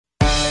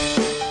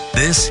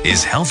This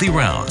is Healthy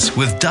Rounds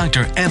with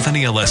Dr.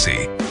 Anthony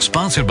Alessi,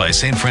 sponsored by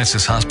St.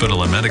 Francis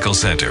Hospital and Medical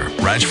Center,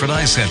 Ratchford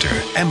Eye Center,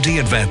 MD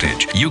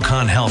Advantage,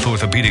 Yukon Health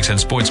Orthopedics and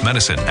Sports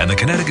Medicine, and the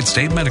Connecticut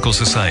State Medical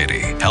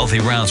Society. Healthy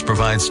Rounds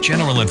provides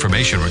general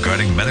information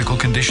regarding medical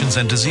conditions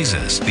and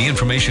diseases. The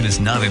information is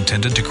not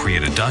intended to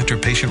create a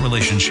doctor-patient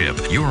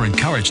relationship. You are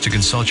encouraged to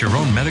consult your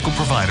own medical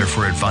provider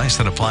for advice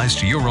that applies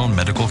to your own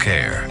medical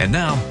care. And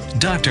now,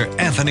 Dr.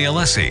 Anthony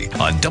Alessi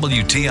on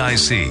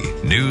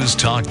WTIC, News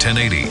Talk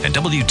 1080 and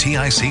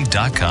WTIC.com.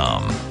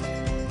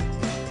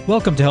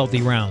 Welcome to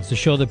Healthy Rounds, the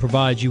show that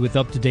provides you with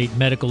up-to-date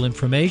medical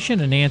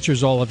information and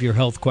answers all of your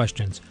health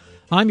questions.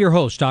 I'm your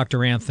host,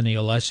 Dr. Anthony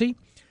Alessi,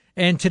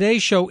 and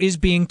today's show is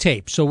being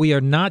taped, so we are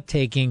not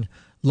taking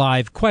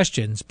live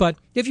questions. But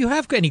if you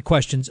have any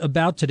questions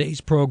about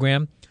today's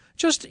program,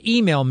 just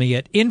email me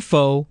at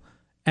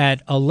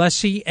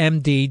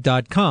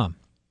info@alessimd.com.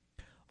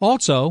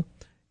 Also,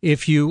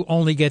 if you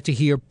only get to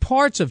hear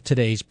parts of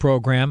today's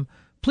program,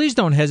 please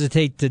don't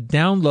hesitate to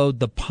download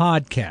the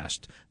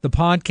podcast. The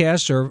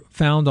podcasts are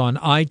found on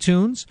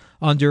iTunes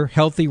under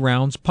Healthy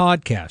Rounds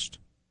Podcast.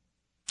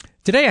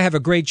 Today I have a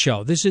great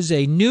show. This is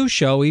a new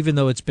show, even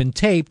though it's been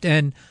taped,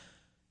 and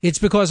it's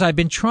because I've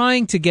been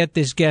trying to get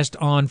this guest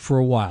on for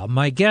a while.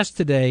 My guest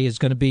today is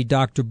going to be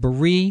Dr.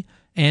 Baree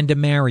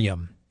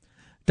Andemariam.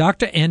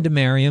 Dr.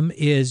 Andemariam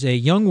is a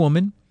young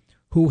woman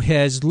who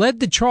has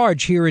led the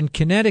charge here in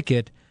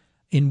Connecticut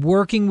in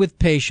working with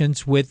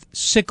patients with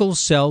sickle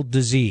cell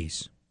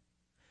disease.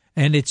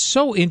 And it's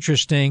so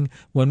interesting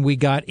when we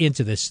got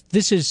into this.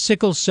 This is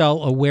Sickle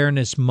Cell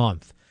Awareness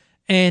Month.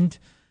 And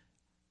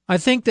I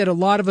think that a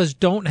lot of us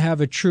don't have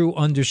a true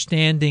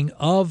understanding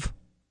of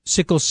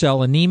sickle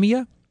cell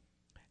anemia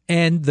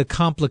and the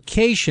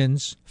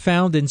complications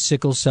found in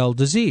sickle cell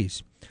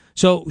disease.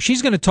 So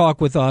she's going to talk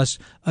with us,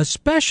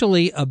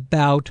 especially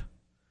about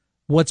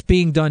what's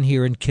being done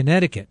here in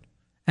Connecticut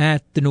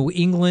at the New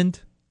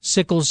England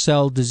Sickle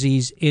Cell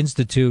Disease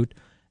Institute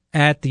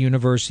at the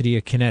University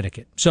of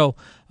Connecticut. So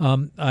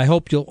I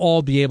hope you'll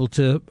all be able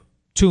to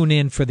tune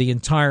in for the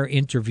entire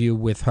interview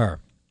with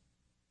her.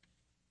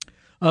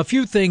 A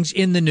few things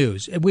in the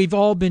news. We've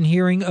all been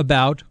hearing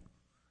about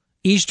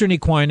Eastern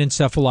equine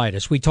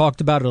encephalitis. We talked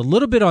about it a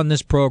little bit on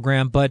this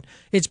program, but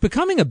it's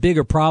becoming a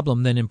bigger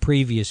problem than in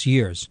previous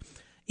years.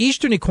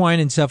 Eastern equine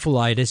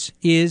encephalitis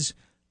is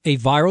a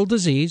viral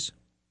disease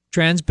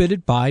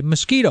transmitted by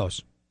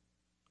mosquitoes.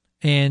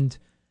 And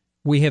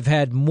we have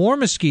had more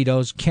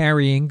mosquitoes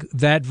carrying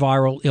that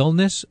viral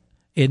illness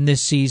in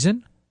this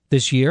season,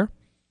 this year,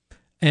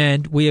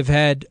 and we have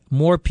had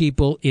more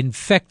people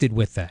infected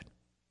with that.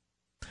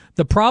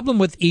 The problem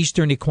with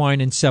Eastern equine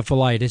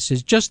encephalitis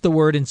is just the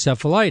word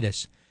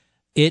encephalitis.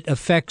 It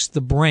affects the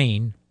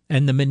brain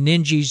and the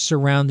meninges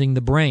surrounding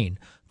the brain,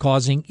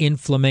 causing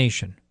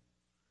inflammation.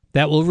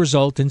 That will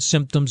result in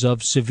symptoms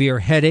of severe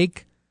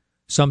headache,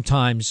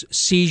 sometimes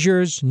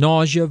seizures,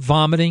 nausea,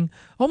 vomiting,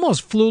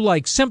 almost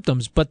flu-like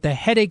symptoms, but the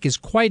headache is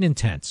quite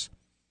intense.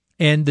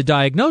 And the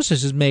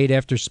diagnosis is made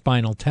after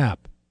spinal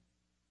tap.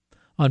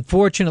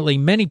 Unfortunately,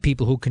 many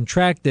people who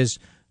contract this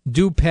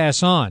do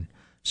pass on.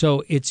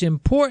 So it's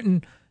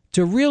important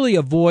to really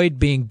avoid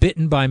being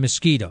bitten by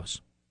mosquitoes.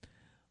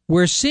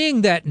 We're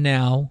seeing that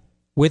now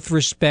with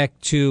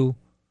respect to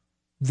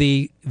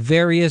the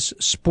various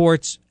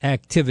sports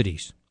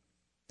activities.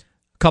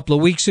 A couple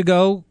of weeks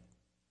ago,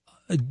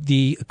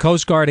 the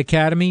Coast Guard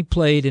Academy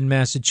played in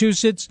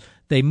Massachusetts.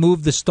 They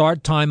moved the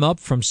start time up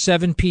from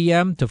 7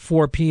 p.m. to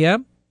 4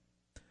 p.m.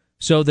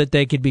 so that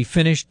they could be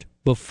finished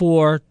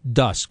before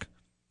dusk.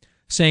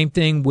 Same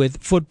thing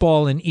with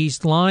football in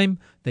East Lyme.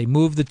 They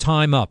moved the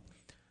time up.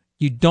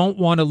 You don't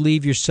want to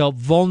leave yourself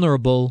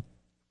vulnerable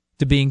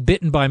to being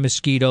bitten by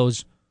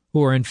mosquitoes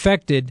who are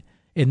infected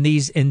in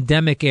these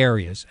endemic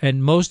areas,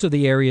 and most of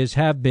the areas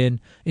have been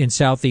in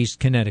southeast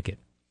Connecticut.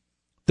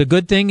 The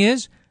good thing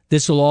is,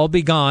 this will all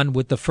be gone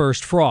with the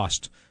first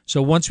frost.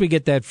 So once we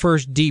get that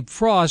first deep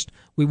frost,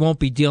 we won't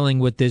be dealing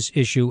with this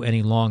issue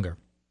any longer.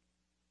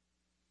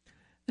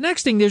 The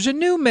next thing, there's a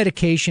new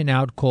medication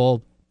out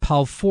called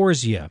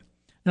Palforzia.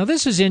 Now,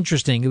 this is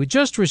interesting. It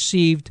just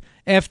received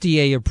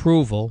FDA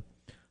approval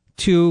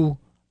to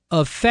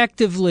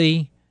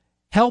effectively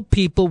help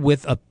people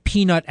with a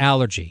peanut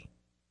allergy.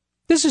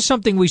 This is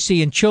something we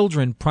see in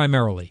children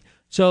primarily.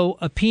 So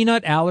a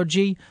peanut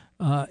allergy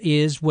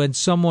is when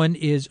someone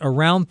is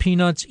around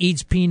peanuts,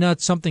 eats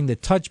peanuts, something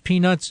that touch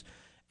peanuts,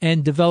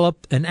 and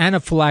develop an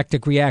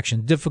anaphylactic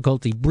reaction,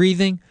 difficulty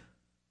breathing,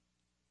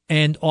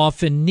 and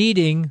often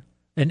needing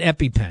an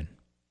EpiPen.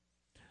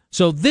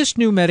 So this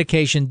new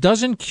medication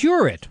doesn't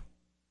cure it,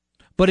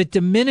 but it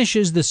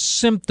diminishes the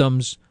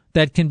symptoms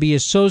that can be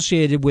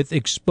associated with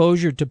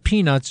exposure to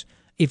peanuts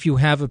if you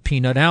have a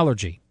peanut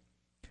allergy.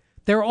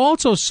 There are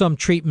also some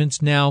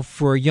treatments now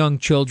for young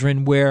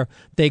children where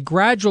they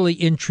gradually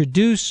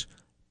introduce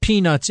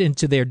peanuts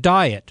into their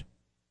diet,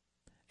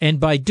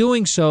 and by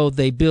doing so,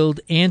 they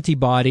build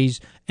antibodies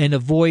and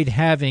avoid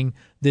having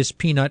this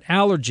peanut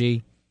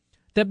allergy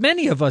that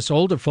many of us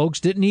older folks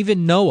didn't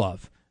even know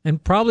of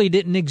and probably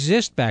didn't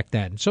exist back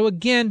then. So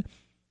again,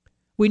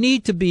 we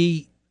need to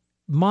be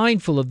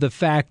mindful of the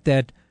fact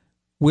that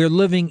we're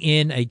living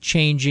in a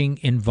changing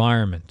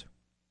environment.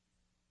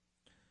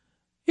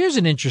 Here's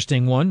an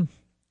interesting one.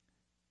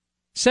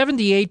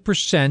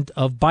 78%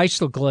 of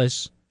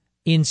bicyclists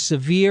in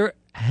severe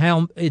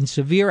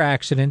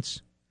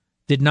accidents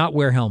did not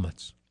wear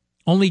helmets.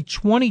 Only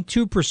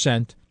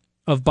 22%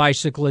 of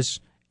bicyclists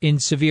in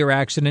severe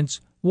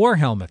accidents wore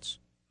helmets.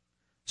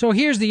 So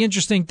here's the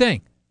interesting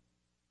thing.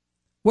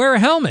 Wear a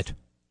helmet.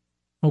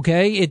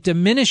 Okay? It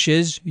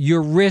diminishes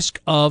your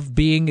risk of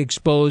being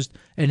exposed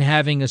and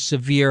having a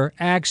severe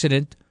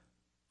accident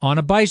on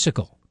a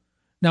bicycle.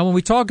 Now, when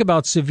we talk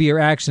about severe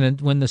accident,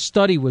 when the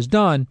study was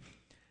done,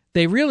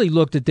 they really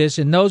looked at this,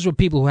 and those were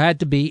people who had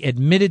to be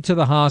admitted to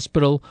the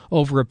hospital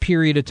over a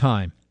period of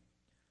time.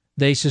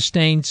 They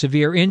sustained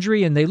severe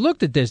injury, and they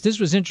looked at this.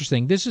 This was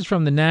interesting. This is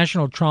from the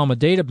National Trauma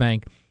Data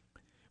Bank,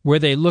 where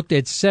they looked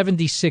at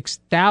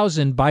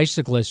 76,000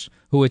 bicyclists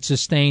who had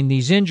sustained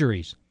these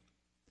injuries.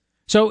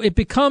 So it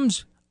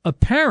becomes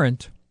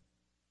apparent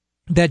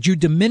that you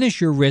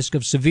diminish your risk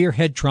of severe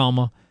head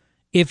trauma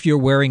if you're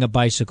wearing a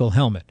bicycle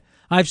helmet.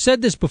 I've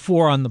said this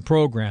before on the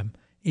program,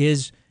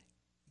 is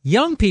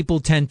young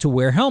people tend to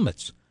wear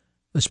helmets,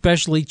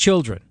 especially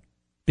children,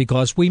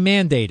 because we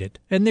mandate it,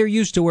 and they're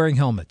used to wearing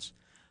helmets.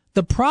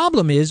 The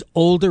problem is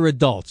older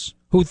adults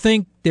who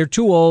think they're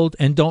too old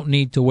and don't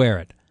need to wear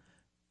it.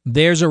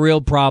 There's a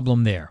real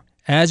problem there.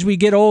 As we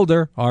get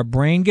older, our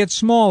brain gets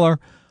smaller,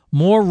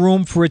 more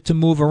room for it to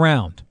move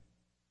around.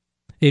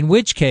 In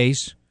which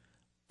case,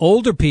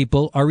 older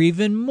people are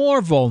even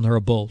more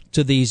vulnerable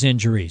to these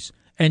injuries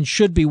and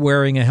should be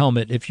wearing a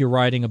helmet if you're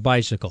riding a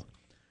bicycle.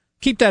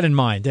 Keep that in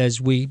mind as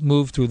we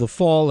move through the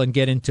fall and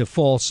get into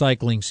fall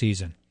cycling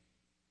season.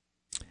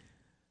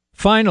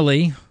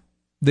 Finally,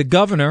 the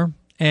governor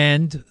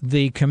and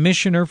the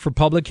Commissioner for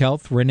Public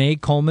Health, Renee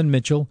Coleman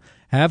Mitchell,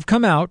 have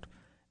come out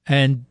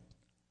and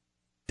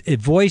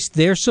voiced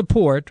their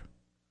support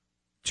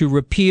to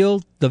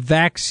repeal the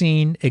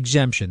vaccine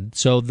exemption.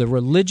 So the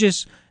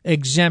religious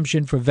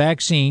exemption for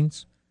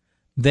vaccines,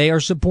 they are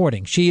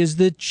supporting. She is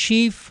the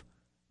chief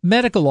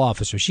medical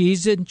officer.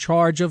 She's in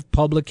charge of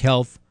public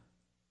health,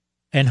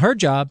 and her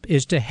job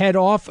is to head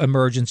off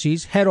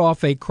emergencies, head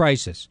off a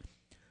crisis.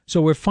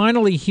 So we're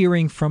finally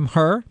hearing from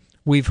her.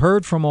 We've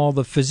heard from all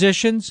the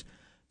physicians.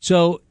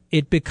 So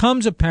it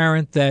becomes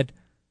apparent that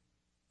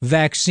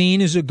vaccine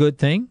is a good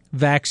thing.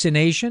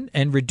 Vaccination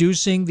and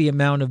reducing the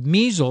amount of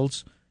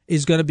measles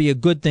is going to be a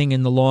good thing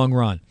in the long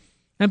run.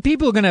 And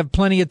people are going to have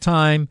plenty of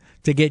time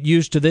to get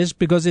used to this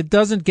because it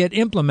doesn't get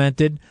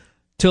implemented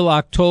till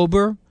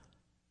October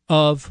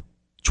of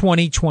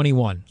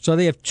 2021. So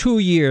they have 2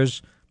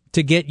 years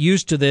to get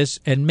used to this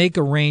and make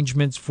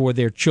arrangements for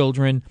their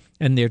children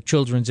and their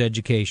children's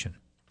education.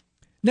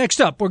 Next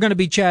up, we're going to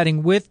be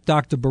chatting with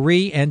Dr.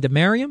 Baree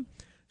Andemariam.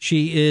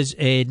 She is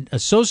an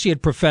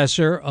associate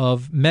professor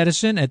of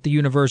medicine at the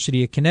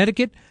University of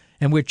Connecticut,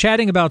 and we're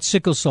chatting about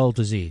sickle cell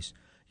disease.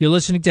 You're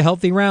listening to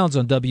Healthy Rounds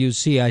on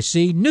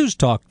WCIC News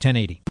Talk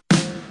 1080.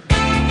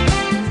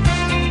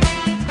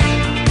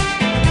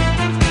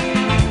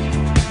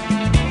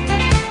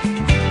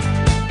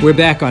 We're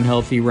back on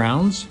Healthy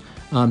Rounds.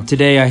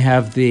 Today I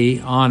have the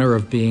honor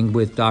of being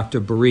with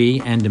Dr. Baree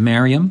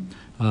Andemariam.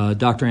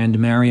 Dr.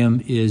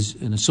 Andemariam is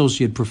an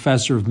associate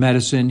professor of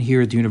medicine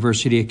here at the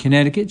University of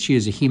Connecticut. She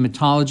is a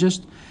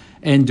hematologist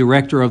and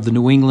director of the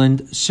New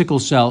England Sickle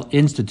Cell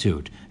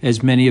Institute.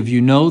 As many of you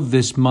know,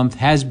 this month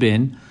has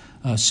been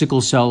Sickle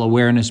Cell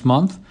Awareness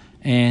Month,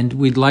 and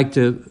we'd like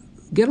to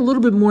get a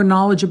little bit more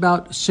knowledge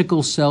about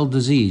sickle cell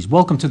disease.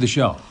 Welcome to the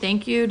show.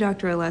 Thank you,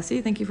 Dr.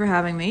 Alessi. Thank you for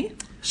having me.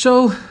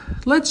 So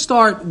let's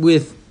start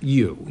with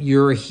you.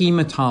 You're a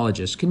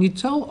hematologist. Can you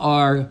tell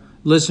our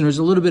listeners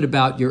a little bit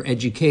about your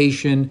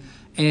education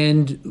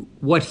and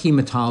what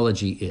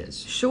hematology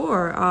is?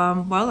 Sure.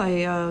 Well,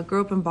 I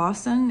grew up in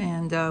Boston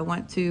and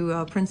went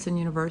to Princeton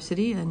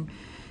University and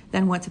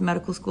then went to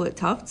medical school at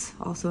Tufts,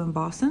 also in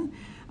Boston.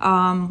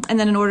 And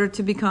then in order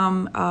to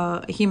become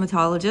a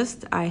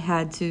hematologist, I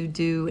had to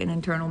do an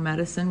internal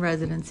medicine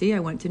residency. I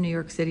went to New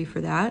York City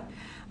for that.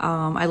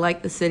 I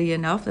liked the city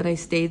enough that I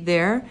stayed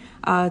there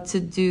to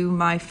do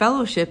my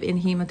fellowship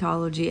in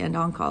hematology and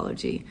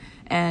oncology.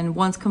 And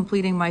once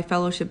completing my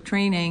fellowship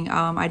training,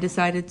 I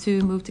decided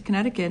to move to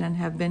Connecticut and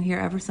have been here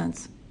ever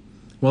since.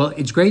 Well,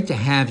 it's great to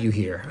have you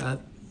here.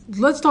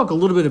 Let's talk a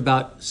little bit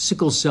about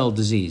sickle cell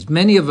disease.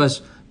 Many of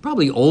us,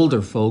 probably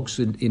older folks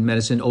in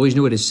medicine, always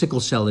knew it as sickle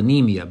cell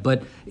anemia,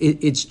 but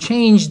it's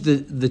changed,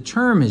 the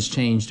term has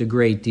changed a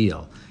great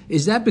deal.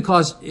 Is that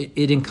because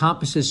it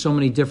encompasses so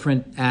many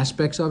different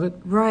aspects of it?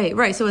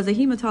 Right. So as a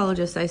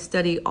hematologist, I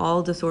study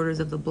all disorders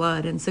of the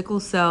blood, and sickle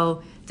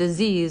cell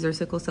disease or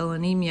sickle cell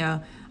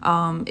anemia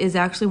is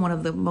actually one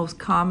of the most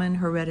common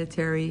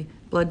hereditary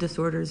blood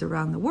disorders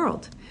around the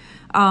world.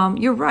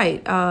 You're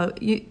right.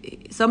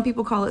 Some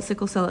people call it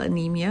sickle cell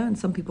anemia, and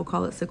some people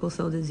call it sickle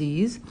cell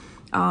disease.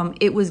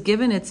 It was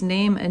given its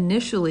name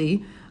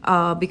initially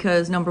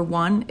because, number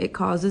one, it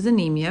causes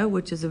anemia,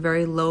 which is a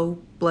very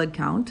low blood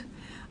count.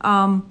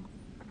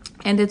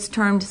 And it's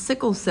termed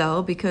sickle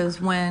cell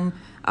because when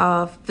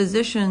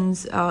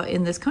physicians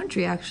in this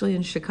country, actually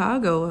in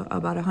Chicago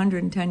about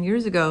 110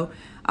 years ago,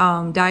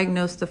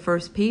 diagnosed the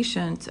first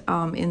patient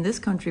in this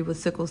country with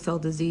sickle cell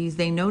disease,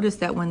 they noticed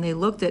that when they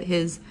looked at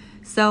his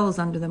cells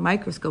under the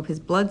microscope, his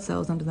blood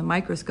cells under the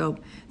microscope,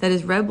 that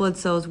his red blood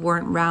cells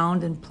weren't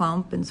round and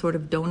plump and sort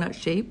of donut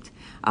shaped.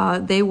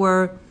 They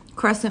were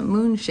crescent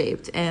moon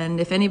shaped. And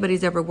if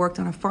anybody's ever worked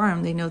on a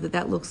farm, they know that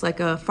that looks like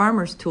a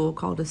farmer's tool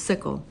called a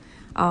sickle.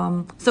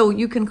 So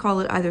you can call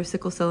it either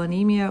sickle cell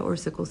anemia or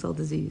sickle cell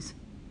disease.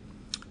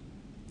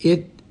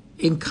 It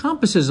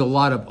encompasses a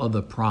lot of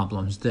other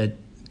problems that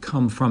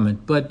come from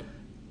it, but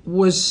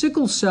was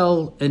sickle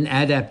cell an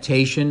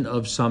adaptation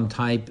of some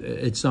type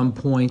at some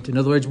point? In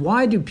other words,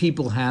 why do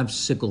people have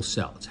sickle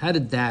cells? How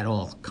did that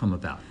all come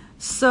about?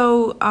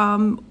 So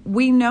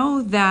we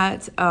know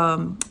that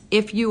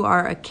if you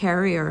are a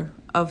carrier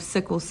of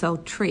sickle cell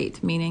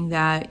trait, meaning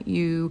that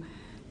you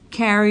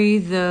carry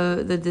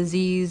the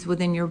disease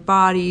within your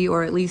body,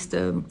 or at least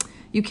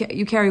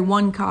you carry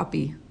one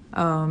copy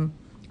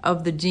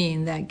of the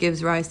gene that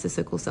gives rise to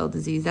sickle cell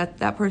disease,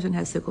 that person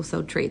has sickle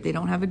cell trait. They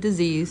don't have a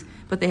disease,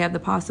 but they have the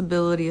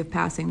possibility of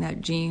passing that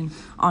gene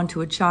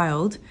onto a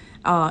child.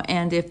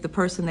 And if the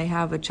person they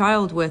have a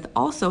child with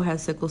also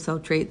has sickle cell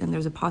trait, then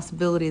there's a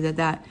possibility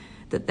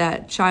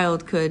that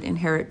child could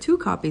inherit two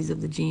copies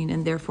of the gene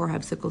and therefore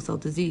have sickle cell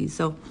disease.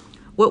 So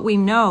what we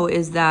know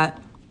is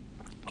that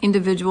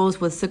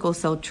individuals with sickle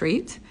cell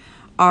trait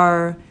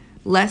are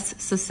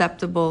less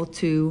susceptible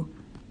to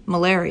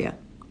malaria.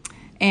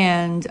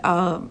 And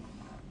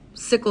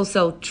sickle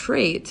cell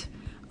trait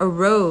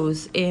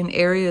arose in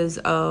areas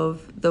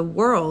of the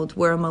world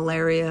where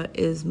malaria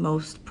is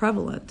most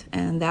prevalent,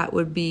 and that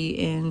would be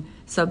in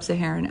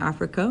sub-Saharan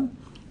Africa,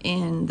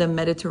 in the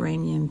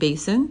Mediterranean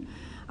basin,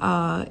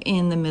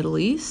 in the Middle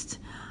East,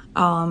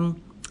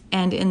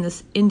 and in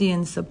this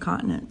Indian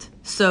subcontinent.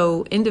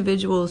 So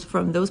individuals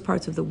from those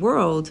parts of the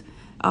world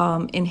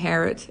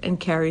inherit and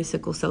carry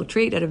sickle cell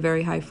trait at a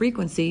very high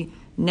frequency,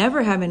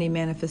 never have any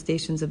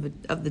manifestations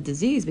of the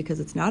disease because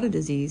it's not a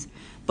disease,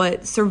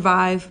 but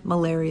survive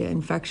malaria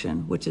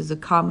infection, which is a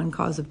common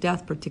cause of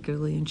death,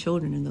 particularly in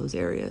children in those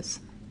areas.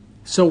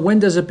 So when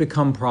does it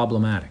become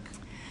problematic?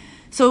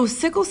 So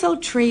sickle cell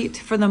trait,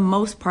 for the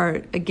most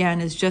part, again,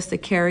 is just a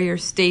carrier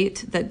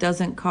state that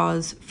doesn't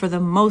cause, for the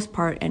most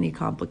part, any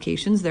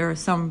complications. There are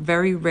some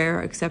very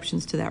rare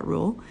exceptions to that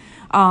rule.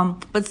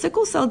 But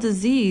sickle cell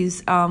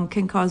disease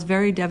can cause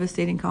very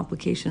devastating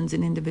complications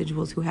in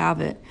individuals who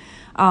have it.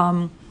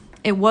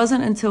 It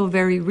wasn't until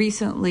very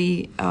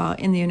recently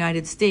in the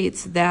United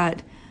States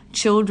that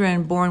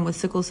children born with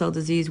sickle cell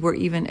disease were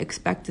even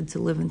expected to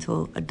live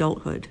until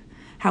adulthood.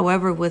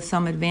 However, with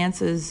some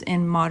advances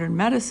in modern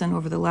medicine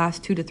over the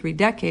last 2 to 3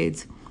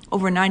 decades,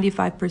 over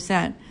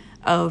 95%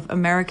 of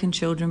American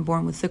children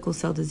born with sickle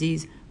cell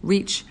disease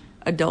reach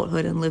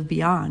adulthood and live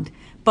beyond.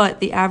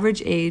 But the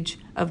average age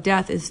of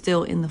death is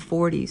still in the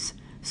 40s.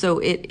 So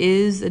it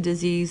is a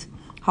disease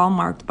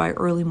hallmarked by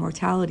early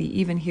mortality,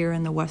 even here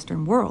in the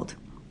Western world.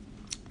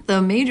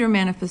 The major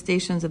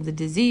manifestations of the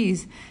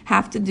disease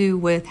have to do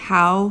with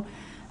how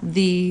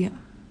the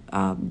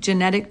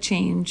genetic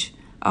change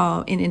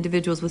in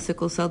individuals with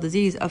sickle cell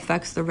disease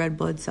affects the red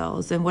blood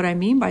cells. And what I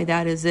mean by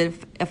that is it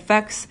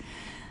affects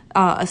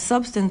a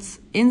substance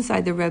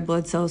inside the red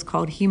blood cells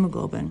called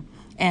hemoglobin.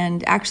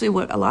 And actually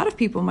what a lot of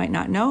people might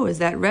not know is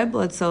that red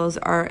blood cells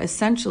are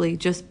essentially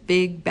just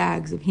big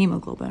bags of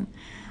hemoglobin.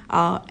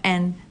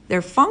 And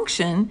their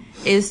function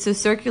is to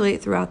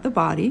circulate throughout the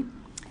body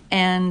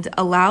and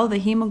allow the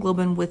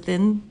hemoglobin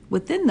within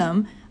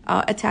them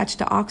attached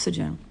to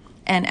oxygen.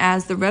 And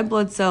as the red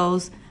blood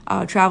cells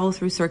travel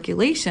through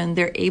circulation,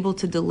 they're able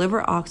to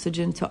deliver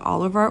oxygen to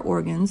all of our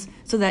organs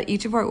so that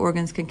each of our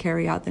organs can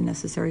carry out the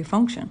necessary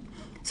function.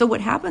 So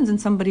what happens in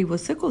somebody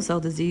with sickle cell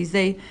disease,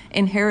 they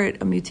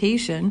inherit a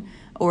mutation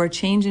or a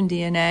change in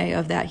DNA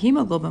of that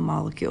hemoglobin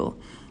molecule.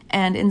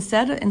 And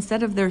instead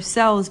of their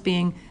cells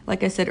being,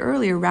 like I said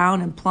earlier,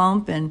 round and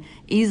plump and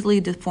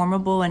easily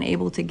deformable and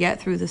able to get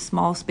through the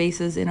small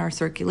spaces in our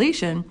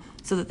circulation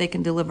so that they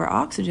can deliver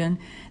oxygen,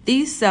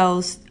 these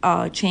cells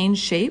change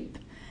shape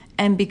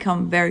and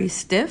become very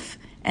stiff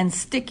and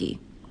sticky.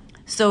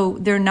 So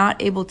they're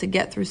not able to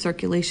get through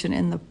circulation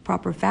in the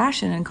proper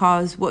fashion and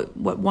cause what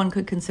one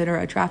could consider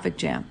a traffic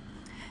jam.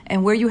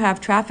 And where you have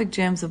traffic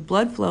jams of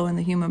blood flow in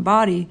the human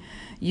body,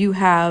 you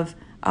have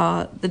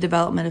the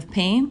development of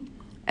pain,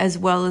 as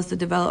well as the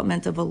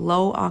development of a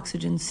low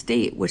oxygen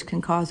state, which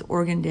can cause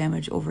organ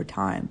damage over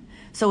time.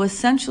 So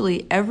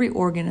essentially, every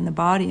organ in the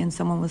body in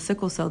someone with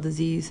sickle cell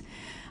disease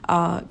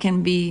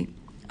can be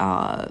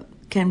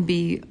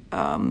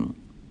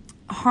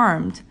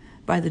harmed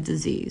by the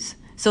disease.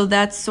 So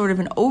that's sort of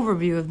an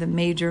overview of the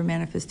major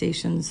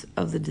manifestations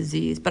of the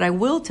disease. But I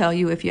will tell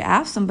you, if you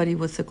ask somebody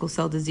with sickle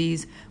cell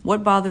disease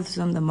what bothers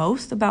them the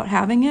most about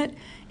having it,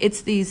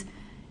 it's these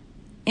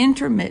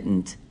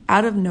intermittent,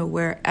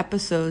 out-of-nowhere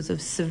episodes of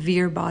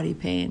severe body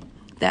pain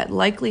that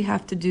likely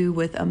have to do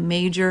with a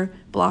major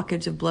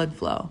blockage of blood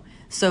flow.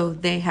 So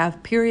they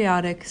have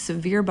periodic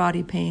severe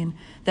body pain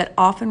that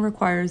often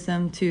requires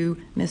them to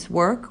miss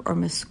work or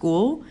miss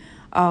school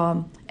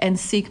and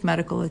seek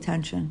medical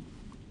attention.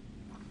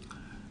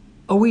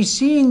 Are we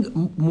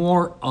seeing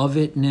more of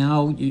it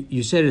now?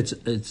 You said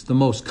it's the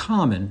most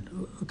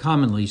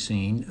commonly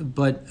seen,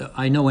 but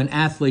I know in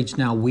athletes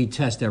now we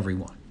test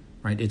everyone,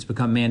 right? It's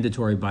become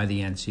mandatory by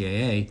the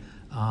NCAA.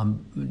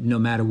 No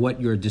matter what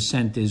your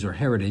descent is or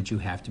heritage, you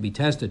have to be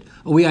tested.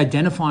 Are we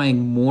identifying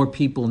more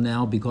people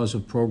now because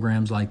of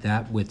programs like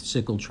that with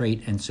sickle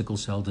trait and sickle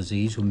cell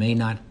disease who may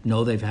not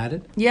know they've had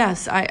it?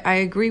 Yes, I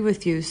agree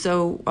with you.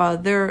 So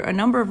there are a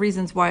number of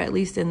reasons why, at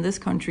least in this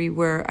country,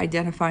 we're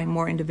identifying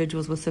more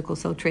individuals with sickle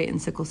cell trait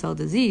and sickle cell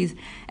disease.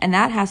 And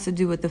that has to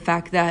do with the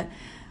fact that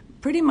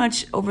pretty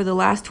much over the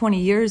last 20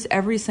 years,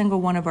 every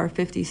single one of our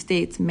 50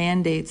 states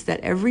mandates that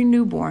every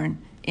newborn,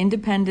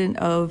 independent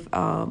of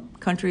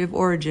country of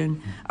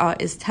origin,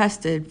 is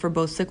tested for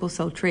both sickle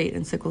cell trait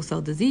and sickle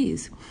cell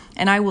disease.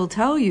 And I will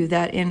tell you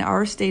that in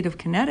our state of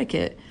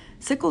Connecticut,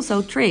 sickle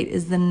cell trait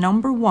is the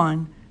number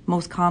one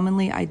most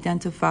commonly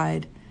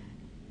identified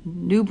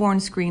newborn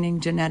screening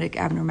genetic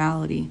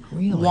abnormality.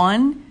 Really?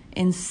 1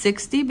 in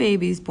 60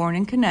 babies born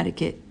in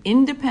Connecticut,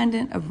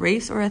 independent of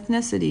race or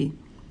ethnicity,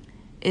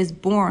 is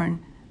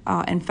born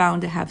and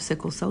found to have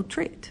sickle cell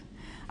trait.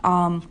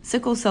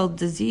 Sickle cell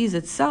disease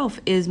itself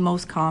is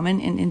most common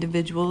in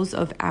individuals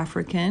of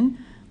African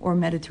or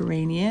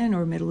Mediterranean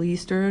or Middle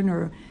Eastern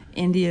or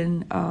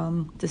Indian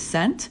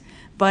descent.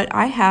 But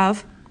I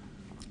have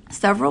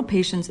several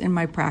patients in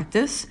my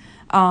practice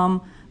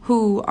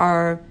who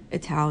are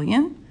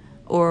Italian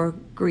or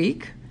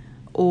Greek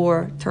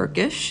or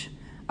Turkish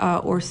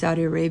or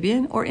Saudi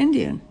Arabian or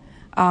Indian.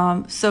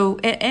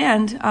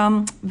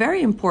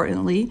 Very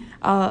importantly,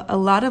 a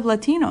lot of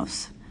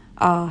Latinos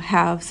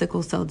have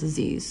sickle cell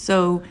disease.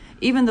 So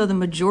even though the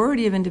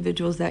majority of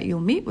individuals that you'll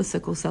meet with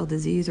sickle cell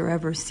disease or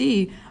ever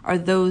see are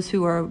those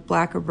who are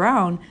black or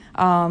brown,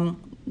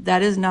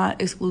 that is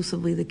not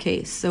exclusively the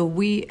case. So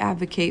we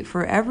advocate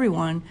for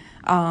everyone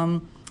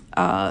to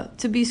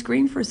be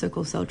screened for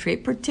sickle cell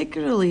trait,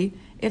 particularly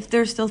if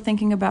they're still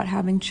thinking about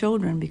having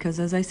children. Because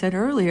as I said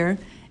earlier,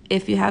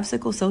 if you have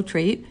sickle cell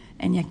trait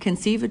and you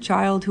conceive a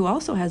child who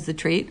also has the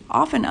trait,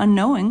 often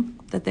unknowing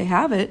that they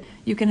have it,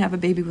 you can have a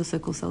baby with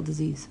sickle cell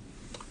disease.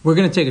 We're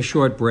going to take a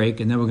short break,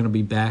 and then we're going to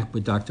be back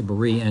with Dr.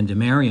 Bari and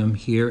DeMariam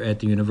here at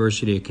the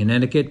University of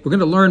Connecticut. We're going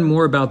to learn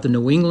more about the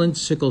New England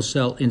Sickle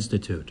Cell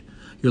Institute.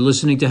 You're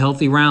listening to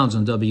Healthy Rounds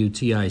on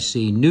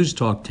WTIC News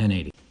Talk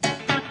 1080.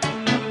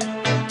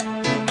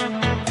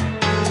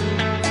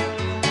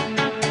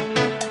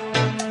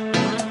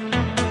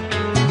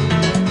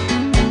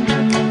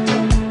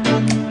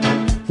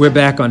 We're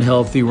back on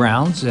Healthy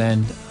Rounds,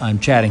 and I'm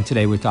chatting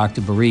today with Dr.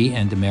 Bari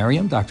and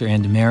DeMariam. Dr.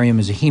 Ann DeMariam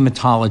is a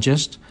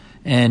hematologist,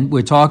 and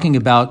we're talking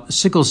about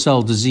sickle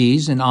cell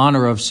disease in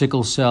honor of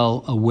Sickle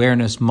Cell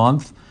Awareness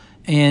Month.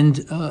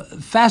 And I'm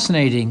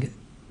fascinated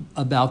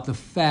by the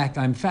fact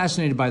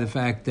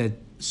that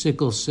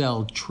sickle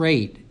cell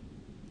trait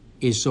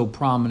is so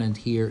prominent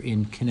here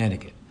in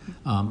Connecticut.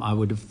 I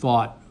would have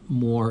thought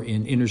more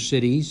in inner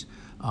cities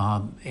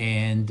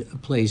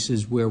and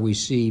places where we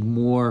see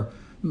more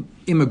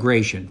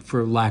immigration,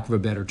 for lack of a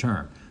better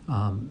term.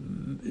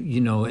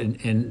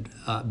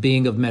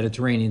 Being of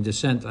Mediterranean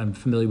descent, I'm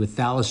familiar with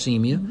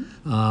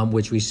thalassemia,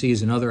 which we see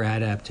as another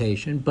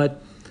adaptation.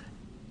 But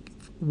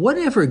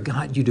whatever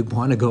got you to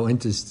want to go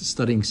into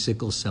studying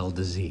sickle cell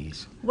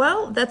disease?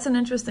 Well, that's an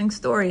interesting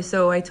story.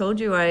 So I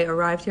told you I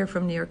arrived here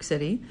from New York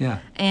City. Yeah.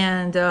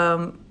 And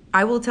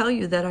I will tell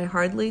you that I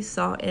hardly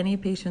saw any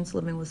patients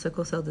living with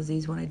sickle cell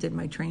disease when I did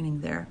my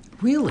training there.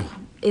 Really?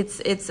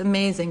 It's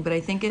amazing, but I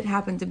think it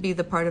happened to be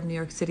the part of New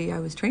York City I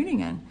was training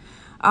in.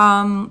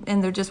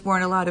 And there just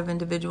weren't a lot of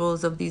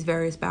individuals of these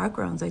various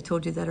backgrounds. I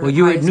told you that are. Well,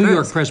 you were at New York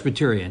risk.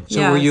 Presbyterian. So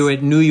Yes. were you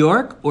at New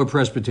York or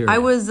Presbyterian? I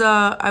was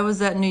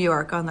at New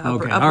York on the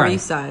Upper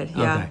East Side.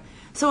 Yeah. Okay.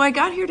 So I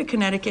got here to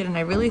Connecticut, and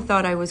I really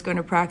thought I was going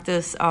to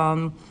practice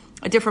a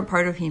different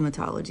part of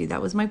hematology.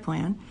 That was my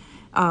plan.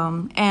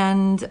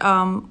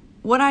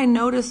 What I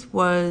noticed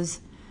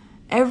was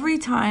every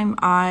time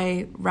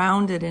I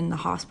rounded in the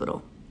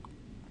hospital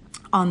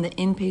on the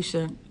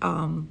inpatient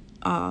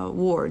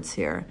wards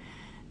here,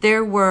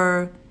 there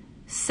were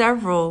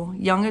several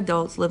young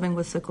adults living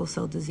with sickle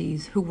cell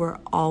disease who were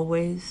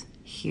always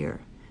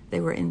here. They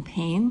were in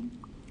pain,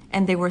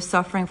 and they were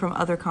suffering from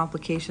other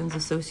complications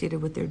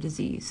associated with their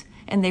disease.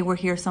 And they were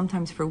here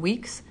sometimes for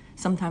weeks,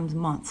 sometimes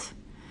months.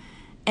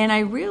 And I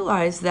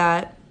realized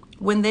that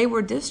when they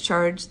were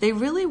discharged, they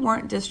really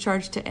weren't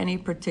discharged to any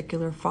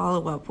particular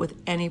follow-up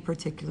with any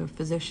particular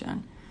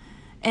physician.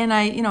 And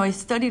I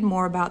studied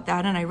more about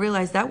that, and I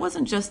realized that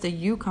wasn't just a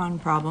Yukon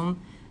problem.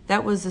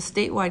 That was a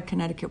statewide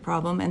Connecticut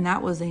problem, and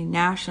that was a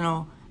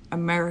national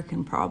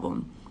American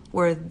problem,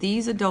 where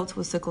these adults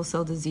with sickle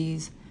cell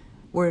disease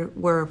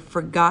were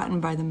forgotten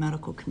by the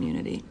medical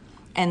community,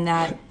 and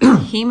that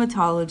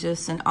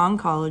hematologists and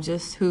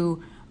oncologists,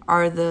 who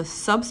are the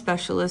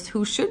subspecialists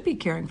who should be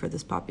caring for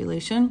this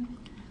population,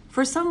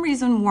 for some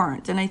reason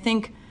weren't. And I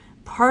think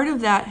part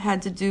of that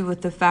had to do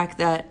with the fact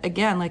that,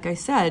 again, like I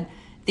said,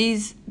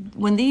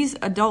 when these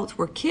adults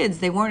were kids,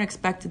 they weren't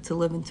expected to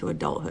live into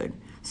adulthood.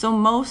 So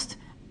most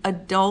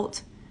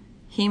adult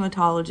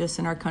hematologists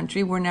in our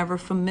country were never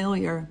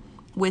familiar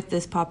with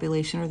this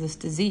population or this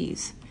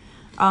disease.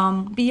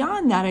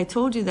 Beyond that, I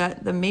told you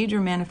that the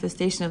major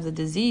manifestation of the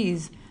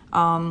disease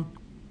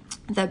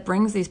that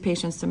brings these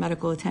patients to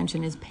medical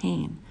attention is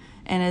pain.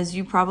 And as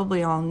you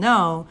probably all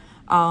know,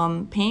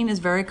 pain is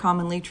very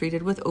commonly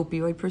treated with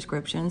opioid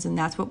prescriptions, and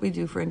that's what we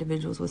do for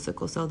individuals with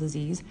sickle cell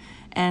disease.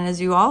 And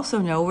as you also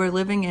know, we're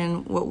living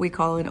in what we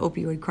call an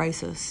opioid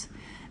crisis.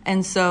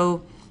 And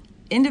so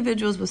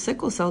individuals with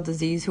sickle cell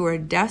disease who are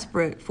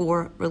desperate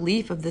for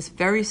relief of this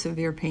very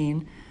severe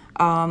pain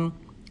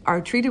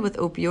are treated with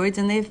opioids,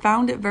 and they've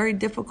found it very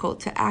difficult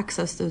to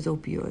access those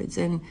opioids.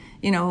 And,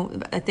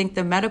 I think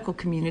the medical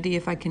community,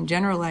 if I can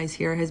generalize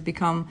here, has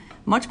become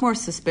much more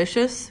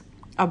suspicious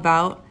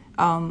about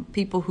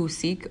people who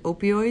seek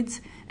opioids.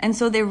 And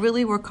so they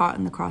really were caught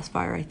in the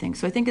crossfire, I think.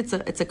 So I think it's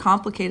a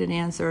complicated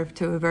answer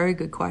to a very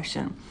good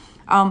question.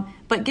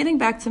 But getting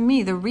back to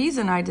me, the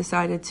reason I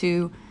decided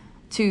to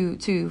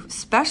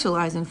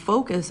specialize and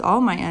focus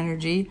all my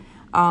energy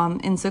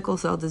in sickle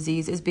cell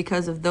disease is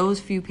because of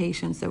those few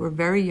patients that were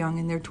very young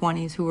in their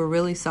 20s who were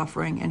really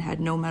suffering and had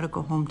no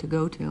medical home to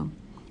go to.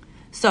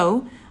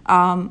 So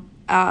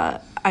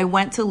I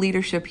went to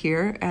leadership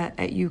here at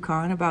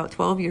UConn about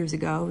 12 years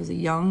ago. I was a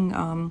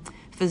young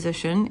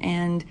physician,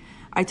 and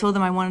I told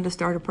them I wanted to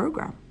start a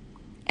program.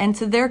 And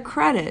to their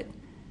credit,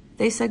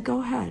 they said,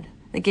 go ahead.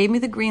 They gave me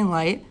the green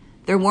light.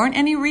 There weren't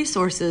any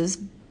resources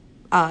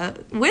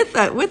with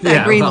that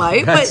green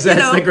light. That's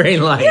the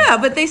green light. Yeah,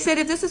 but they said,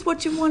 if this is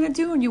what you want to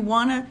do and you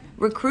want to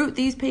recruit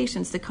these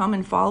patients to come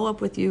and follow up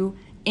with you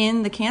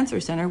in the cancer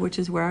center, which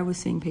is where I was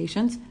seeing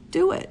patients,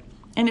 do it.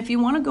 And if you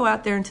want to go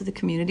out there into the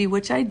community,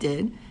 which I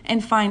did,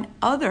 and find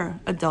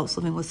other adults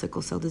living with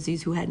sickle cell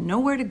disease who had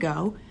nowhere to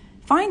go,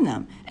 find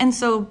them. And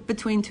so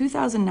between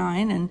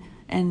 2009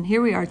 and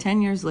here we are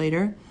 10 years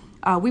later,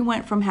 we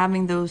went from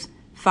having those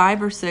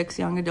 5 or 6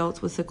 young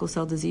adults with sickle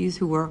cell disease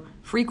who were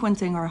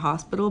frequenting our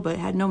hospital but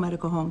had no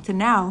medical home to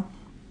now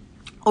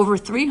over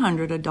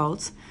 300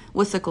 adults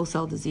with sickle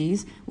cell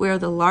disease. We are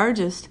the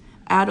largest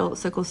adult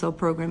sickle cell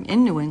program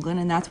in New England,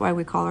 and that's why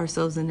we call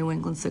ourselves the New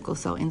England Sickle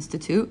Cell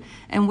Institute,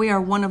 and we are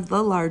one of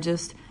the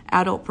largest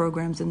adult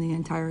programs in the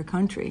entire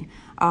country.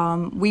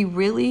 We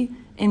really,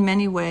 in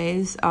many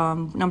ways,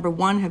 number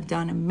one, have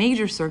done a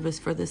major service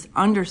for this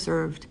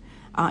underserved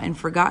and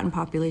forgotten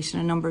population,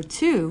 and number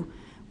two,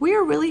 we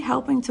are really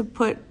helping to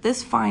put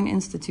this fine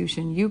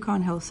institution,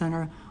 UConn Health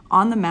Center,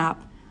 on the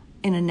map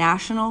in a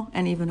national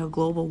and even a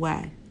global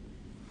way.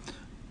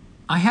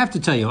 I have to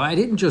tell you, I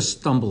didn't just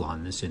stumble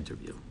on this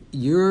interview.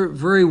 You're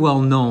very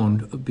well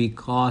known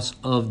because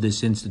of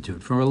this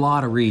institute for a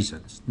lot of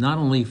reasons, not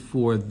only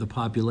for the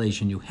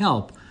population you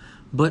help,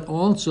 but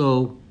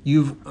also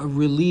you've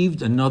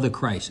relieved another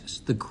crisis,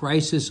 the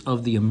crisis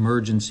of the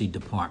emergency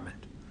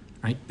department,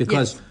 right?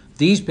 Because yes.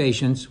 These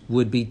patients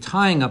would be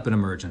tying up an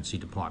emergency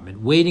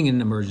department, waiting in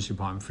an emergency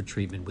department for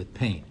treatment with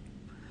pain.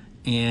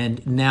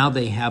 And now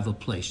they have a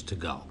place to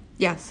go.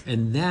 Yes.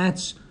 And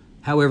that's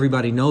how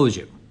everybody knows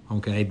you,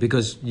 okay?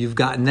 Because you've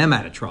gotten them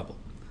out of trouble.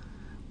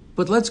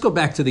 But let's go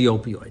back to the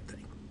opioid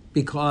thing,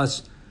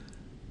 because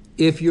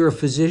if you're a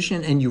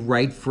physician and you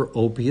write for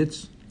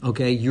opiates,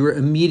 okay, you're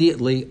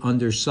immediately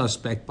under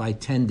suspect by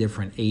 10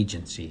 different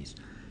agencies.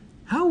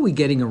 How are we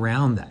getting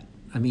around that?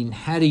 I mean,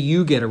 how do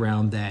you get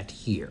around that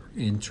here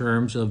in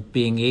terms of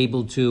being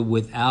able to,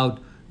 without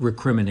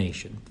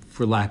recrimination,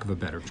 for lack of a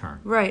better term?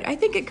 Right. I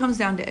think it comes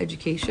down to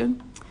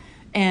education.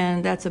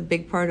 And that's a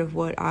big part of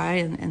what I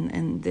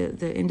and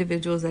the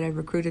individuals that I've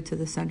recruited to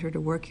the center to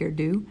work here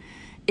do.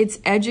 It's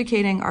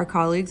educating our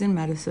colleagues in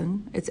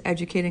medicine. It's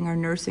educating our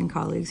nursing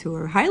colleagues who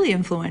are highly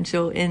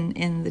influential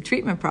in the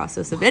treatment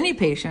process of any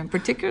patient,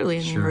 particularly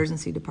in the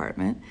emergency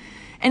department.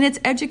 And it's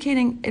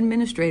educating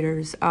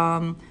administrators,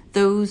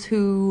 those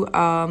who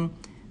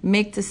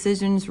make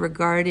decisions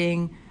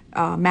regarding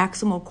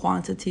maximal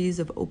quantities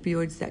of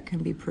opioids that can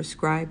be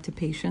prescribed to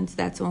patients.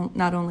 That's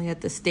not only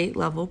at the state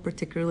level,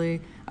 particularly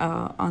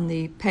on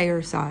the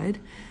payer side,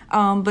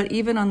 but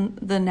even on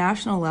the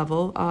national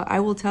level.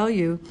 I will tell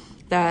you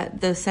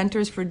that the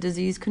Centers for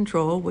Disease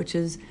Control, which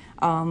is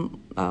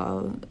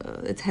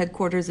its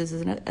headquarters is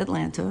in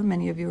Atlanta.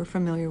 Many of you are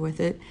familiar with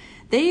it.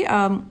 They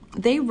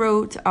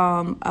wrote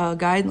a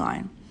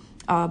guideline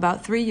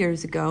about 3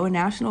 years ago, a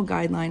national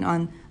guideline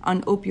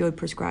on opioid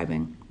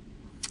prescribing.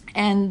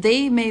 And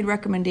they made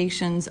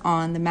recommendations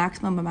on the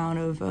maximum amount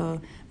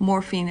of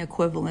morphine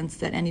equivalents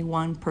that any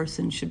one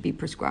person should be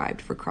prescribed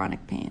for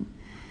chronic pain.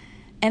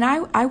 And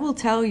I will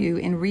tell you,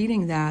 in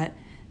reading that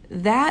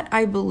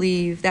I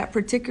believe that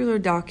particular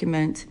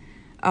document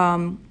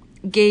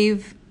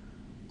gave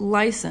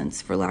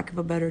license, for lack of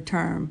a better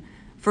term,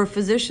 for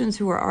physicians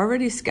who are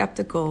already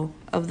skeptical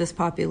of this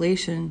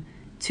population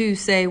to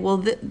say,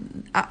 well,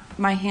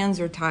 my hands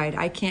are tied.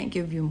 I can't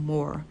give you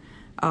more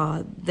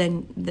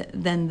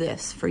than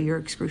this for your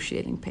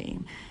excruciating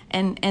pain.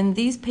 And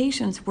these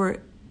patients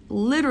were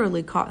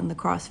literally caught in the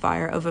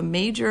crossfire of a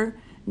major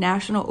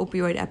national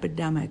opioid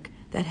epidemic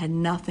that had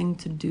nothing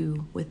to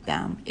do with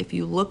them. If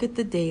you look at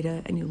the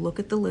data and you look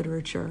at the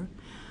literature,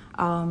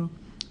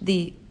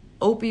 the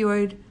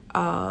opioid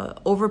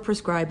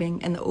overprescribing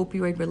and the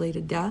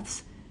opioid-related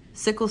deaths,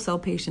 sickle cell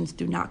patients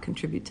do not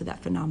contribute to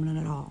that phenomenon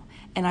at all.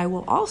 And I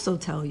will also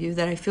tell you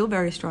that I feel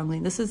very strongly,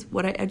 and this is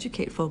what I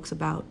educate folks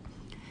about,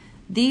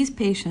 these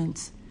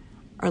patients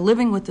are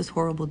living with this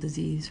horrible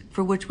disease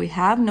for which we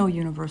have no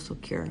universal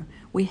cure.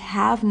 We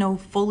have no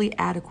fully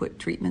adequate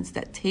treatments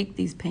that take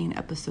these pain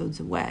episodes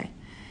away.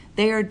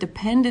 They are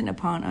dependent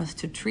upon us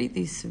to treat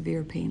these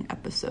severe pain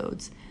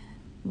episodes.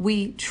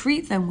 We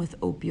treat them with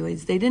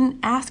opioids. They didn't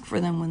ask for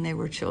them when they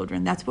were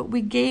children. That's what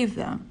we gave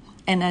them.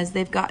 And as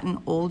they've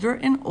gotten older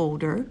and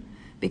older,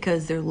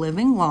 because they're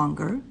living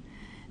longer,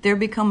 they're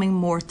becoming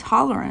more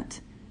tolerant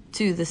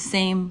to the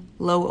same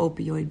low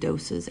opioid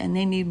doses, and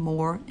they need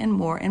more and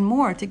more and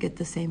more to get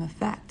the same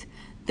effect.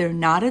 They're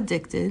not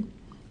addicted,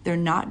 they're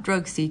not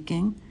drug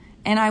seeking,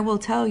 and I will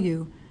tell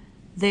you,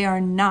 they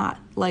are not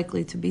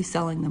likely to be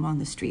selling them on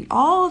the street.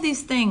 All of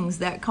these things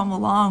that come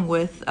along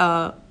with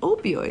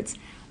opioids,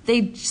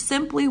 they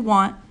simply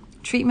want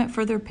treatment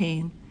for their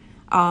pain,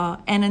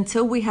 and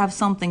until we have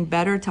something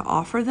better to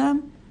offer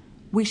them,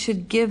 we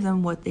should give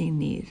them what they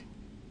need.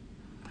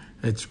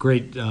 It's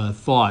great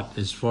thought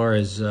as far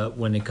as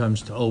when it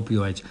comes to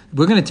opioids.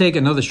 We're going to take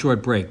another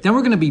short break. Then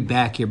we're going to be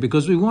back here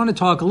because we want to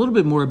talk a little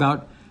bit more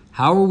about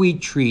how are we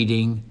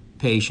treating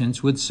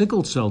patients with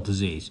sickle cell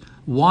disease?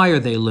 Why are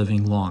they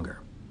living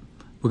longer?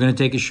 We're going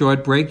to take a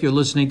short break. You're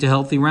listening to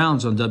Healthy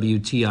Rounds on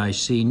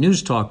WTIC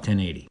News Talk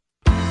 1080.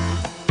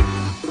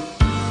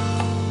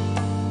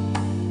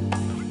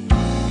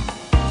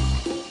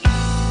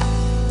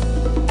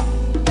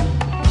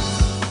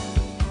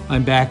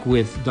 I'm back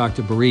with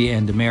Dr. Bari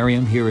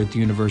Andemariam here at the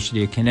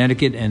University of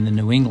Connecticut and the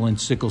New England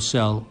Sickle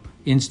Cell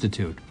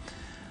Institute.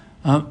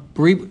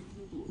 Bari,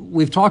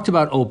 we've talked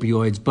about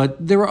opioids,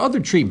 but there are other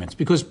treatments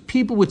because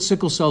people with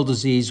sickle cell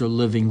disease are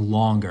living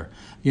longer.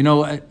 You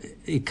know,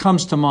 it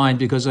comes to mind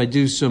because I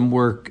do some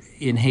work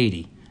in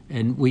Haiti,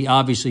 and we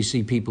obviously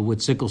see people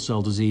with sickle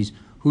cell disease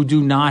who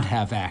do not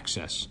have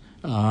access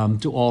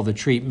to all the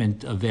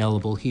treatment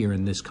available here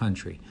in this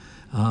country.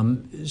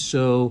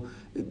 So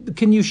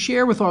can you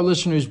share with our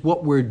listeners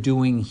what we're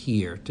doing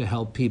here to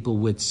help people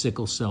with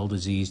sickle cell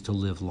disease to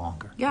live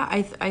longer? Yeah,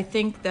 I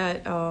think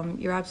that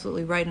you're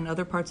absolutely right. In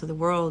other parts of the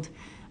world,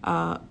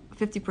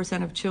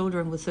 50% of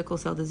children with sickle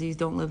cell disease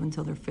don't live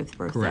until their 5th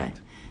birthday.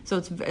 Correct. So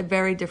it's a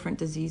very different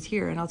disease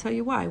here, and I'll tell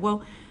you why.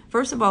 Well,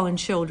 first of all, in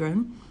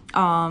children,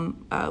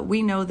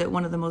 we know that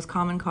one of the most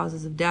common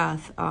causes of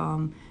death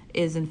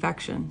is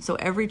infection. So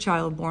every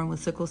child born with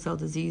sickle cell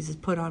disease is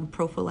put on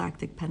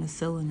prophylactic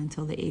penicillin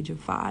until the age of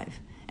 5.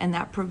 And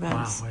that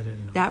prevents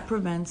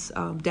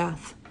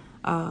death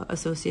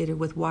associated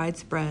with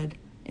widespread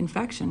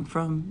infection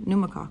from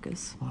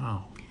pneumococcus.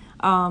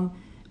 Wow.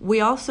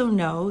 We also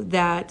know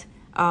that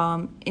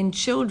in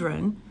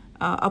children,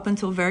 up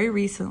until very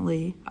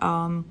recently,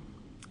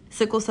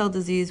 sickle cell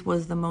disease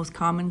was the most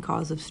common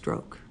cause of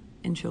stroke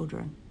in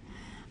children.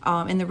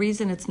 And the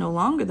reason it's no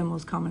longer the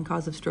most common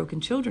cause of stroke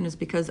in children is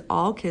because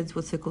all kids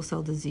with sickle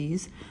cell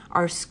disease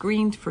are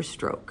screened for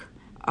stroke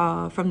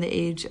from the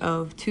age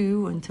of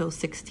 2 until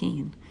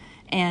 16.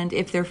 And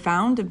if they're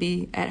found to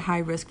be at high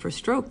risk for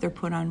stroke, they're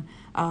put on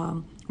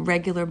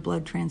regular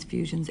blood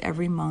transfusions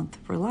every month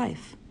for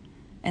life.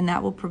 And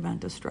that will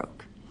prevent a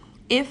stroke.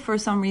 If for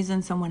some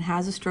reason someone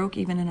has a stroke,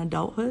 even in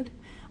adulthood,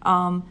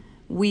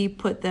 we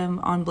put them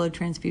on blood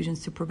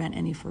transfusions to prevent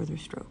any further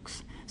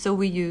strokes. So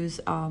we use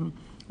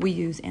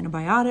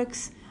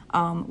antibiotics,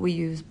 we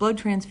use blood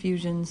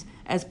transfusions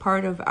as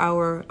part of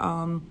our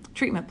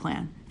treatment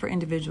plan for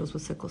individuals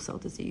with sickle cell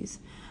disease.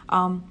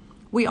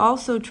 We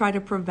also try to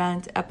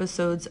prevent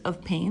episodes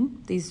of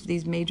pain,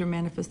 these major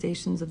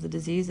manifestations of the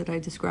disease that I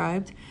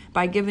described,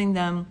 by giving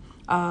them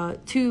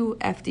 2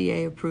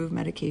 FDA-approved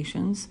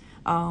medications.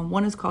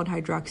 One is called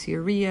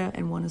hydroxyurea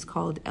and one is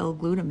called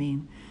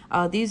L-glutamine.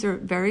 These are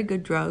very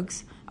good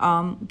drugs,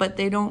 but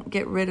they don't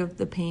get rid of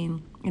the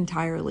pain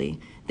entirely.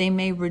 They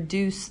may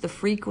reduce the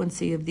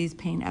frequency of these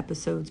pain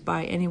episodes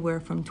by anywhere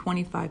from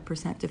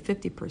 25% to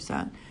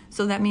 50%.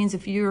 So that means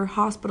if you're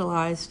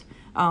hospitalized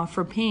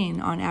for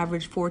pain on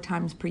average 4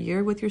 times per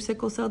year with your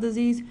sickle cell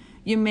disease,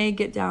 you may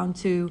get down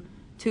to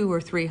 2 or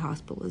 3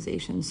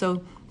 hospitalizations.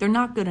 So they're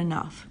not good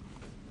enough.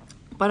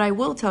 But I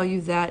will tell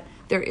you that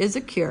there is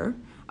a cure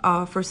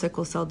for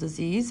sickle cell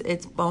disease.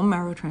 It's bone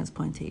marrow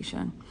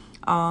transplantation.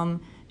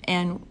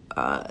 And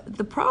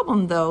the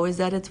problem, though, is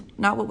that it's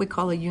not what we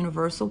call a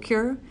universal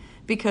cure,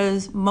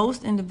 because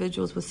most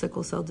individuals with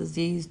sickle cell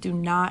disease do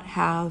not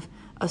have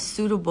a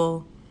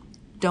suitable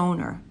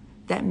donor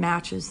that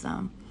matches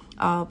them.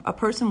 A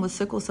person with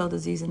sickle cell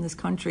disease in this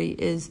country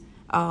is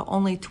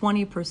only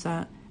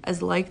 20%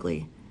 as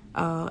likely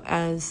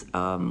as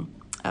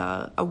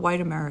a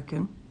white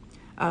American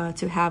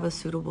to have a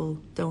suitable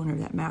donor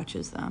that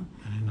matches them.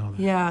 I didn't know that.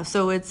 Yeah,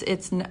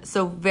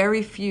 so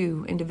very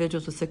few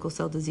individuals with sickle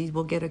cell disease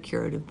will get a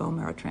curative bone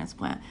marrow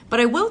transplant. But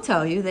I will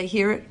tell you that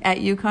here at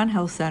UConn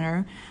Health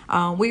Center,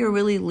 we are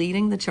really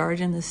leading the charge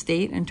in the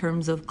state in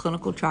terms of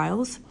clinical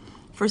trials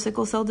for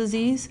sickle cell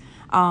disease.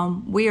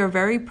 We are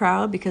very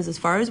proud because as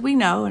far as we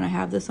know, and I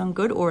have this on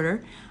good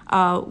order,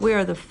 we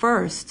are the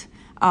first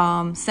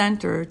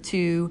center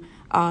to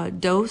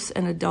dose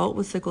an adult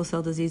with sickle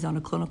cell disease on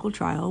a clinical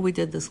trial. We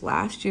did this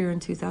last year in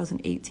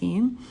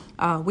 2018.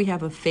 We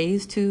have a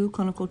phase 2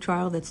 clinical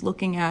trial that's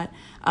looking at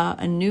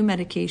a new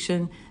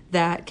medication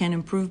that can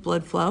improve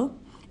blood flow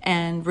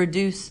and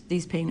reduce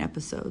these pain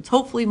episodes,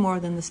 hopefully more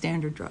than the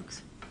standard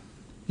drugs.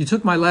 You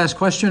took my last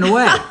question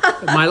away.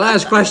 My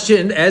last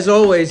question, as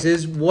always,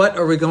 is what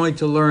are we going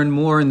to learn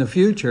more in the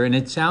future? And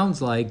it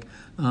sounds like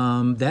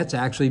that's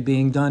actually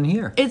being done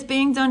here. It's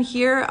being done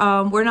here.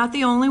 We're not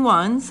the only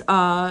ones.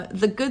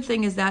 The good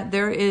thing is that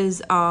there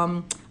is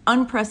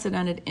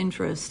unprecedented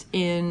interest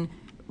in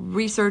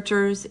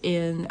researchers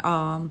in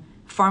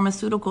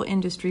pharmaceutical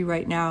industry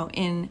right now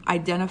in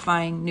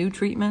identifying new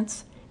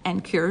treatments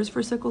and cures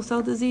for sickle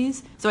cell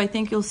disease. So I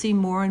think you'll see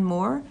more and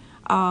more.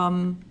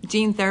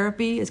 Gene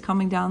therapy is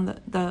coming down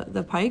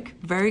the pike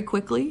very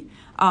quickly.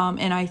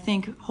 And I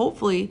think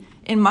hopefully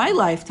in my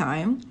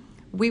lifetime,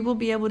 we will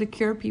be able to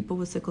cure people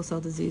with sickle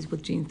cell disease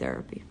with gene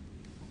therapy.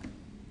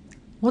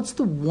 What's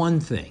the one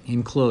thing,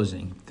 in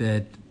closing,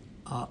 that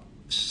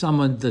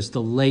someone that's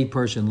the lay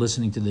person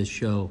listening to this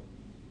show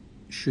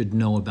should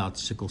know about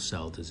sickle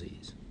cell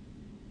disease?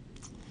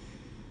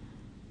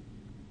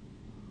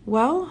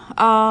 Well,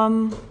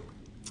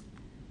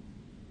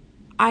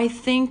 I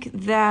think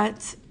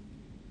that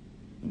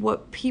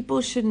what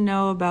people should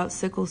know about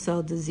sickle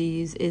cell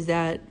disease is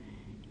that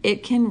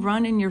it can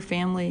run in your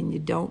family and you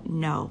don't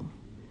know.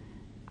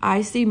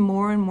 I see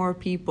more and more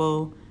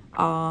people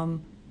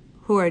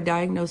who are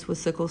diagnosed with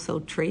sickle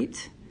cell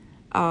trait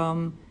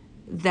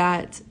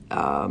that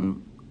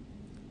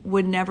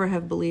would never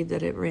have believed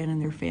that it ran in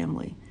their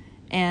family.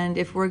 And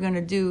if we're going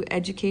to do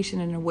education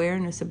and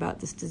awareness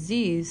about this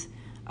disease,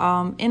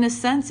 in a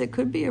sense, it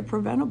could be a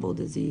preventable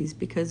disease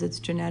because it's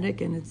genetic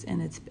and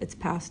it's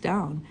passed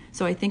down.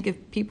 So I think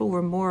if people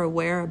were more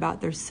aware about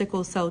their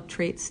sickle cell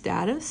trait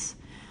status,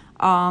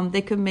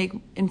 they could make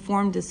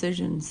informed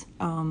decisions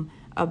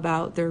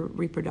about their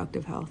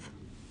reproductive health.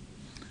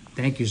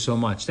 Thank you so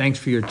much. Thanks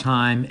for your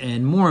time,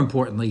 and more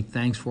importantly,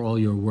 thanks for all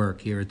your work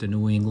here at the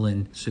New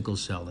England Sickle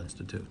Cell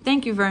Institute.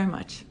 Thank you very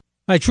much.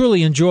 I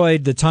truly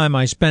enjoyed the time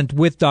I spent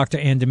with Dr.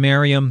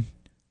 Andemariam,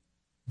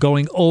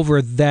 going over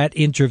that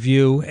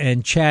interview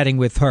and chatting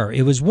with her.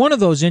 It was one of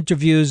those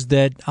interviews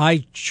that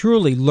I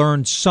truly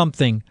learned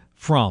something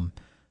from.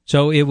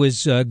 So it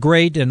was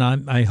great, and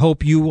I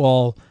hope you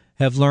all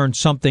have learned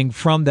something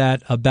from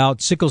that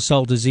about sickle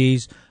cell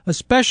disease,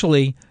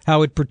 especially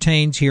how it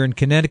pertains here in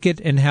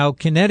Connecticut and how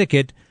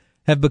Connecticut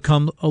have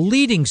become a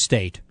leading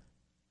state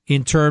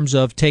in terms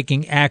of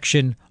taking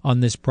action on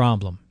this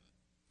problem.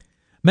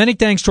 Many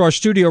thanks to our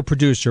studio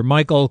producer,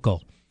 Mike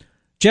Olkel.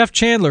 Jeff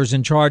Chandler's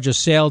in charge of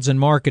sales and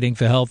marketing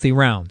for Healthy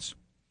Rounds.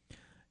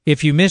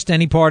 If you missed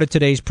any part of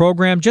today's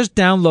program, just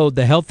download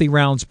the Healthy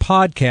Rounds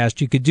podcast.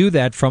 You could do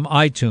that from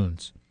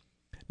iTunes.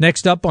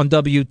 Next up on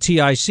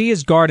WTIC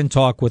is Garden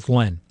Talk with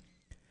Len.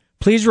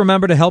 Please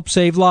remember to help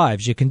save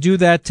lives. You can do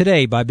that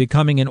today by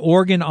becoming an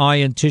organ, eye,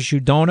 and tissue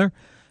donor.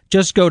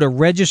 Just go to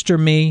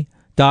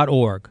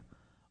registerme.org.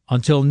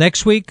 Until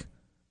next week,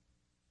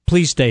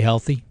 please stay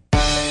healthy.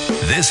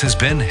 This has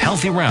been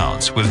Healthy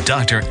Rounds with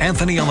Dr.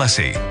 Anthony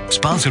Alessi,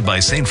 sponsored by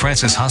St.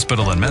 Francis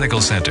Hospital and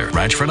Medical Center,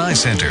 Ratchford Eye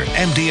Center,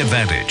 MD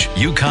Advantage,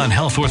 UConn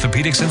Health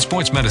Orthopedics and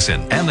Sports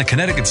Medicine, and the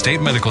Connecticut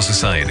State Medical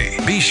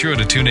Society. Be sure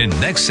to tune in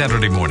next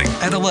Saturday morning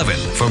at 11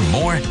 for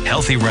more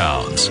Healthy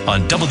Rounds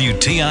on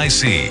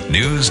WTIC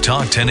News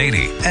Talk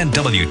 1080 and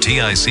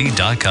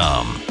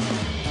WTIC.com.